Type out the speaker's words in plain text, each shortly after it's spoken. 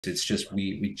It's just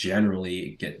we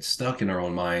generally get stuck in our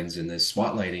own minds in this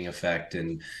spotlighting effect,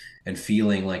 and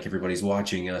feeling like everybody's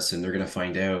watching us and they're going to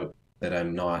find out that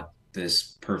I'm not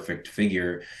this perfect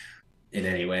figure in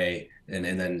any way. And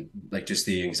then like just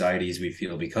the anxieties we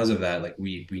feel because of that, like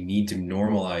we need to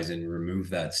normalize and remove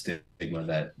that stigma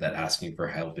that asking for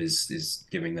help is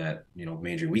giving that,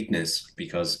 major weakness,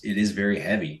 because it is very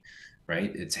heavy,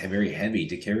 right? It's very heavy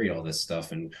to carry all this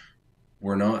stuff, and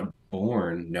we're not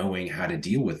born knowing how to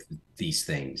deal with these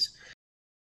things.